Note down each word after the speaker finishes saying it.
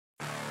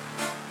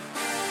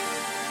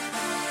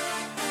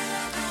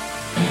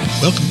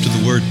Welcome to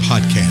the Word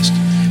Podcast.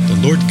 The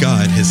Lord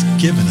God has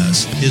given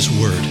us His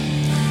Word.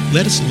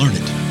 Let us learn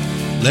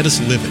it. Let us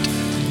live it.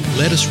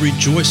 Let us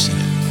rejoice in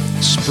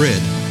it.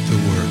 Spread the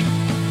Word.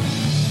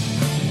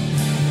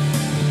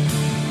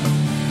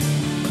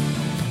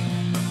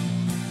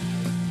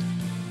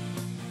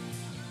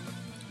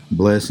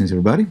 Blessings,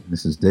 everybody.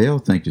 This is Dale.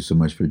 Thank you so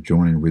much for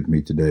joining with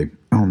me today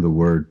on the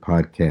Word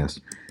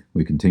Podcast.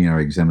 We continue our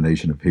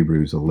examination of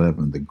Hebrews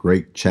 11, the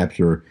great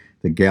chapter,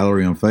 the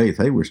gallery on faith.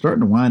 Hey, we're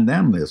starting to wind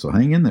down on this, so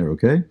hang in there,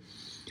 okay?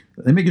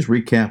 Let me just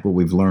recap what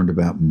we've learned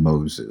about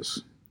Moses.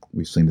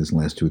 We've seen this in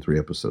the last 2 or 3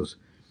 episodes.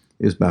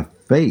 It was by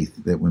faith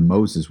that when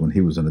Moses, when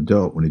he was an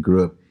adult, when he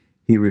grew up,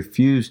 he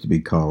refused to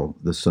be called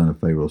the son of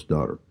Pharaoh's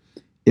daughter.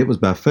 It was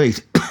by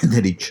faith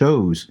that he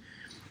chose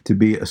to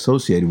be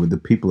associated with the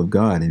people of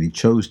God, and he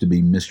chose to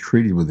be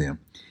mistreated with them.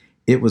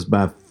 It was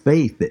by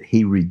faith that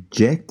he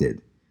rejected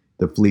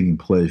the fleeting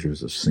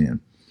pleasures of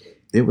sin.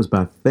 It was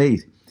by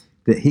faith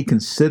that he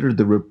considered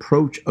the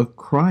reproach of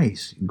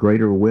Christ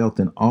greater wealth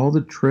than all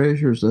the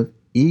treasures of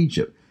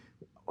Egypt.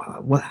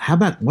 What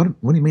do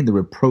you mean the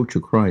reproach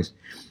of Christ?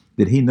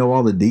 Did he know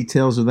all the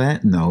details of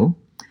that? No.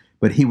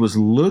 But he was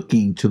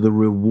looking to the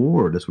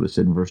reward. That's what it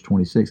said in verse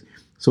 26.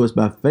 So it's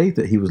by faith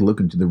that he was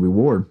looking to the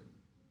reward.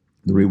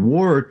 The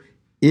reward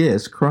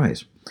is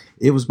Christ.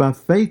 It was by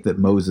faith that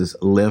Moses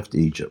left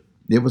Egypt.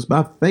 It was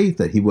by faith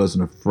that he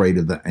wasn't afraid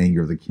of the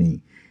anger of the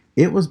king.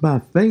 It was by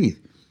faith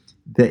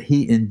that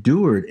he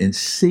endured in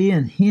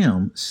seeing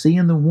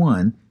the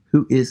one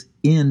who is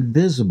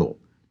invisible,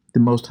 the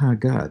Most High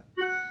God.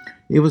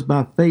 It was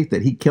by faith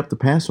that he kept the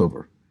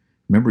Passover.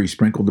 Remember, he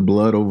sprinkled the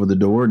blood over the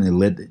door, and he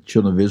led the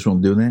children of Israel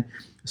in doing that,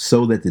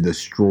 so that the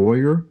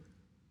destroyer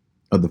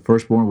of the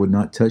firstborn would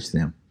not touch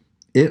them.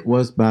 It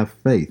was by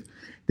faith.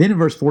 Then in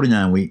verse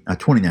 29,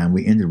 29,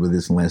 we ended with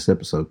this in the last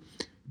episode.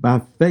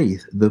 By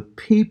faith, the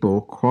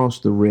people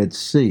crossed the Red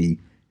Sea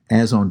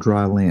as on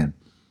dry land.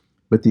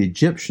 But the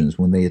Egyptians,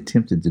 when they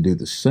attempted to do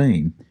the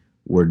same,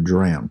 were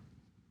drowned.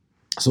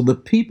 So the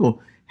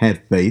people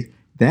had faith.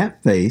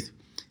 That faith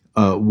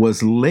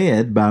was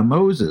led by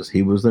Moses.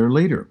 He was their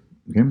leader.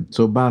 Okay?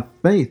 So by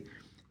faith,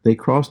 they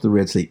crossed the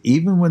Red Sea.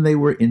 Even when they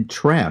were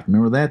entrapped,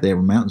 remember that? They had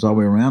mountains all the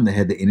way around. They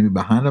had the enemy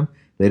behind them.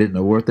 They didn't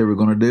know what they were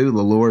going to do.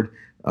 The Lord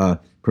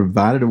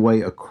provided a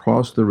way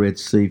across the Red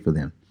Sea for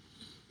them.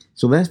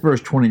 So that's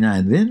verse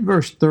 29. Then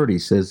verse 30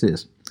 says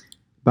this.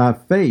 By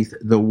faith,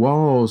 the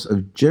walls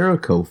of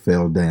Jericho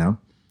fell down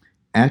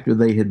after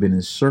they had been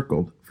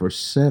encircled for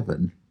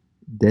 7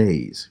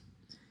 days.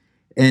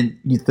 And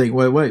you think,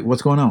 wait,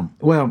 what's going on?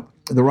 Well,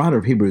 the writer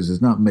of Hebrews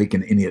is not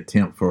making any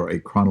attempt for a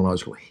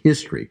chronological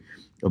history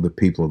of the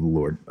people of the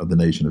Lord, of the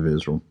nation of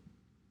Israel.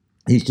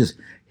 He's just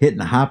hitting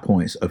the high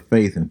points of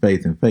faith and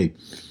faith and faith.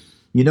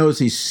 You notice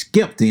he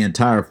skipped the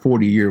entire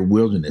 40-year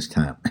wilderness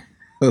time.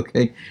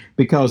 Okay,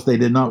 because they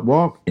did not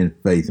walk in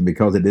faith, and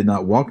because they did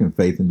not walk in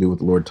faith and do what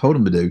the Lord told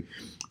them to do,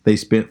 they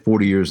spent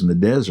 40 years in the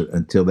desert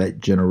until that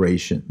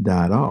generation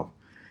died off.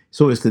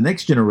 So it's the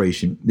next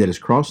generation that is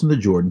crossing the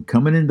Jordan,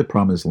 coming into the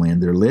promised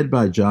land. They're led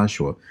by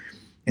Joshua,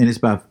 and it's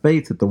by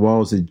faith that the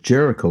walls of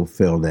Jericho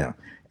fell down.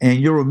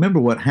 And you'll remember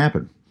what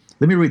happened.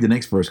 Let me read the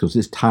next verse because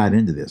it's tied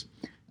into this.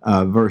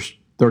 Verse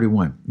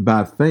 31,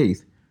 by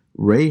faith,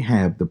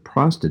 Rahab the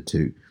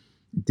prostitute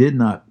did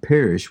not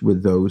perish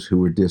with those who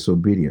were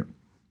disobedient,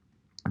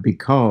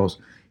 because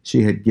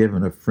she had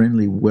given a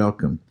friendly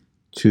welcome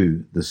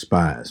to the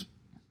spies.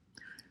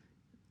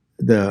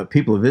 The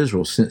people of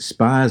Israel sent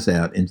spies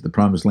out into the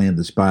promised land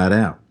to spy it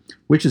out,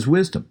 which is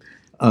wisdom.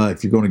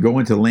 If you're going to go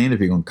into the land, if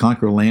you're going to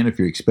conquer a land, if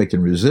you're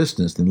expecting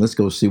resistance, then let's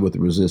go see what the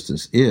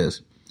resistance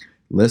is.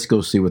 Let's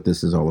go see what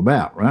this is all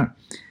about, right?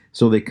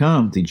 So they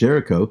come to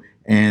Jericho,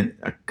 and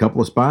a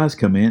couple of spies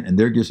come in, and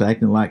they're just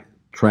acting like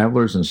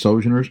travelers and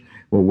sojourners.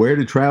 Well, where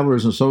do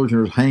travelers and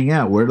sojourners hang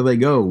out? Where do they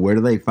go? Where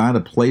do they find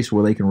a place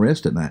where they can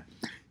rest at night?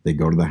 They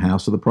go to the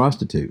house of the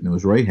prostitute, and it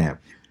was Rahab.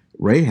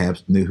 Rahab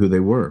knew who they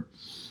were,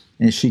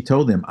 and she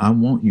told them, I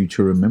want you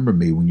to remember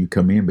me when you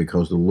come in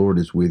because the Lord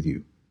is with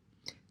you.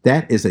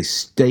 That is a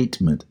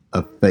statement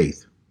of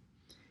faith.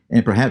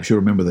 And perhaps you'll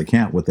remember the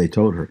account, what they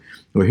told her.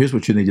 Well, here's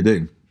what you need to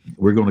do.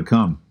 We're going to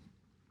come.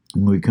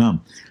 When we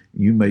come,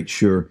 you make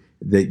sure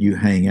that you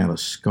hang out a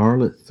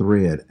scarlet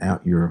thread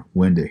out your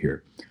window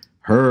here.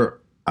 Her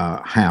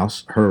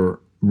house, her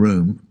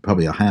room,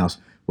 probably a house,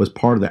 was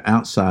part of the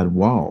outside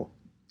wall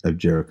of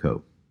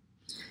Jericho.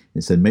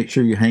 And said, make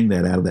sure you hang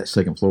that out of that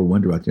second floor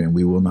window right there, and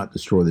we will not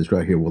destroy this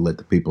right here. We'll let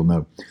the people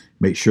know.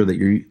 Make sure that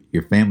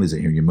your family's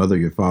in here, your mother,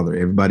 your father,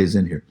 everybody's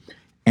in here.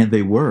 And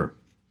they were.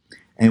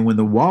 And when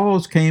the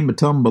walls came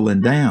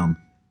tumbling down,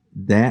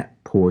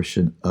 that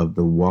portion of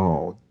the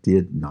wall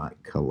did not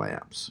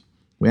collapse.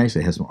 We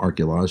actually had some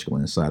archaeological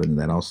insight into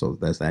that also.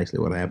 That's actually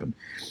what happened.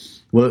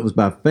 Well, it was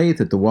by faith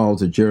that the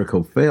walls of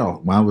Jericho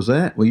fell. Why was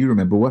that? Well, you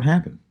remember what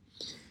happened.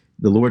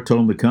 The Lord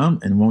told them to come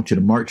and want you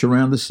to march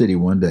around the city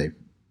one day,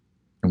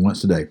 and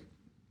once a day.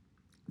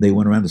 They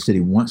went around the city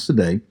once a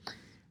day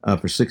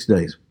for 6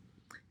 days.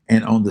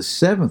 And on the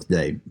seventh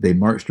day, they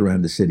marched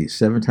around the city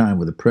 7 times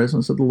with the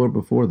presence of the Lord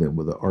before them,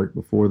 with the ark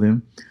before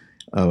them.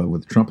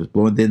 with the trumpets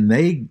blowing. Then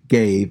they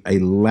gave a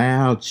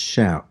loud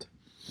shout.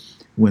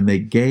 When they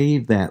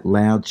gave that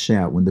loud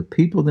shout, when the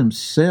people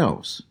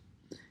themselves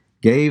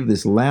gave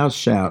this loud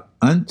shout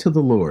unto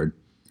the Lord,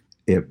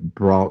 it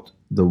brought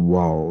the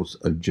walls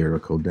of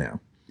Jericho down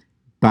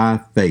by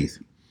faith.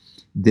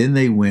 Then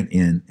they went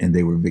in and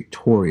they were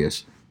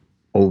victorious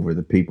over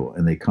the people,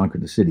 and they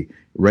conquered the city.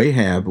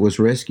 Rahab was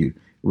rescued.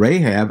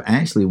 Rahab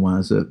actually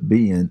winds up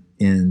being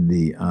in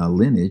the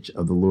lineage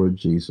of the Lord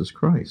Jesus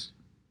Christ.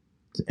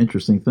 It's an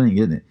interesting thing,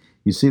 isn't it?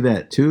 You see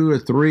that 2 or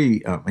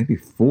 3, maybe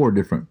 4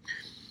 different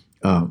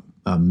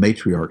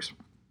matriarchs,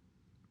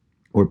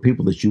 or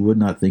people that you would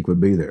not think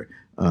would be there.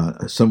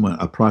 Someone,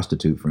 a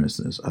prostitute, for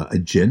instance, a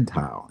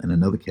Gentile in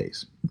another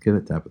case. Okay,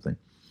 that type of thing.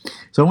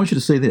 So I want you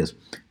to see this,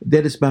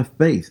 that it's by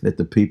faith that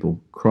the people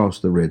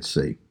crossed the Red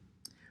Sea.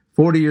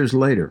 40 years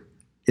later,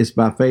 it's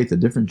by faith, a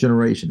different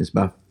generation. It's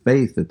by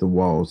faith that the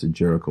walls of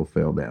Jericho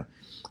fell down.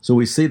 So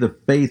we see the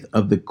faith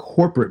of the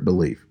corporate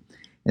belief.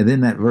 And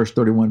then that verse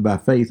 31, by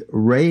faith,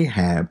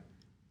 Rahab,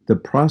 the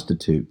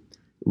prostitute,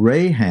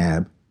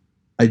 Rahab,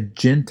 a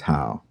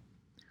Gentile,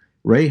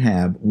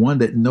 Rahab, one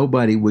that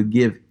nobody would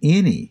give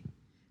any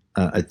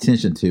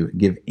attention to,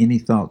 give any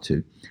thought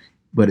to.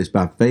 But it's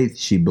by faith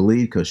she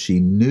believed, because she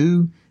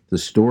knew the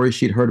story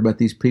she'd heard about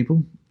these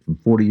people from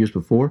 40 years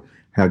before,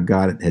 how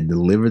God had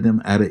delivered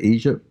them out of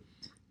Egypt.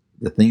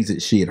 The things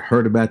that she had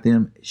heard about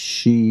them,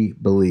 she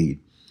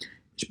believed.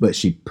 But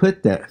she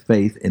put that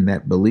faith and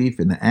that belief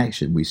into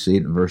action. We see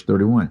it in verse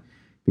 31,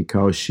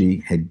 because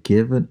she had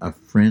given a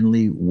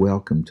friendly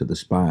welcome to the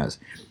spies.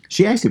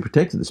 She actually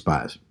protected the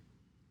spies.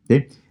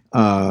 Okay?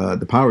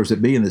 The powers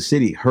that be in the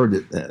city heard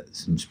that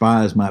some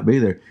spies might be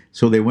there,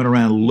 so they went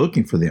around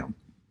looking for them.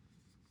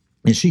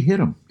 And she hid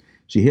them.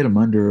 She hid them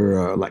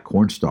under like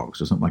corn stalks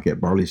or something like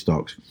that, barley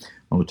stalks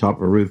on the top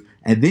of a roof.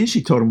 And then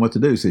she told them what to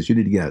do. She says, you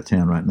need to get out of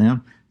town right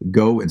now.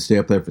 Go and stay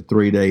up there for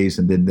 3 days,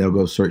 and then they'll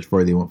go search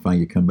for you. They won't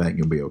find you. Come back and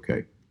you'll be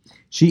okay.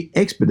 She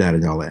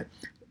expedited all that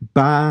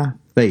by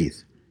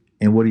faith.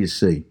 And what do you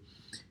see?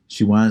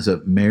 She winds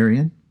up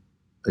marrying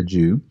a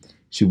Jew.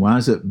 She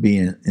winds up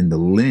being in the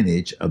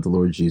lineage of the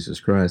Lord Jesus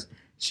Christ.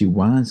 She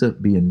winds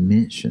up being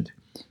mentioned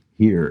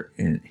here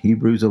in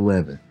Hebrews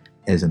 11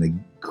 as a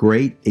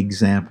great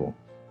example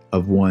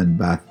of one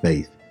by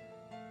faith,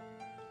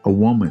 a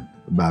woman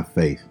by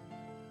faith,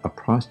 a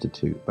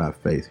prostitute by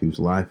faith whose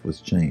life was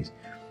changed,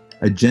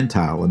 a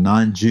Gentile, a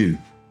non-Jew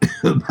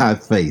by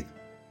faith.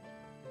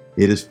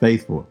 It is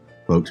faithful,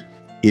 folks.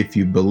 If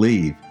you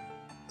believe,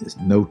 there's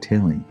no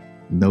telling,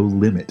 no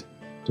limit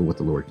to what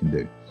the Lord can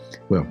do.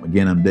 Well,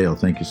 again, I'm Dale.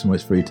 Thank you so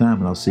much for your time,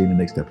 and I'll see you in the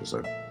next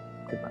episode.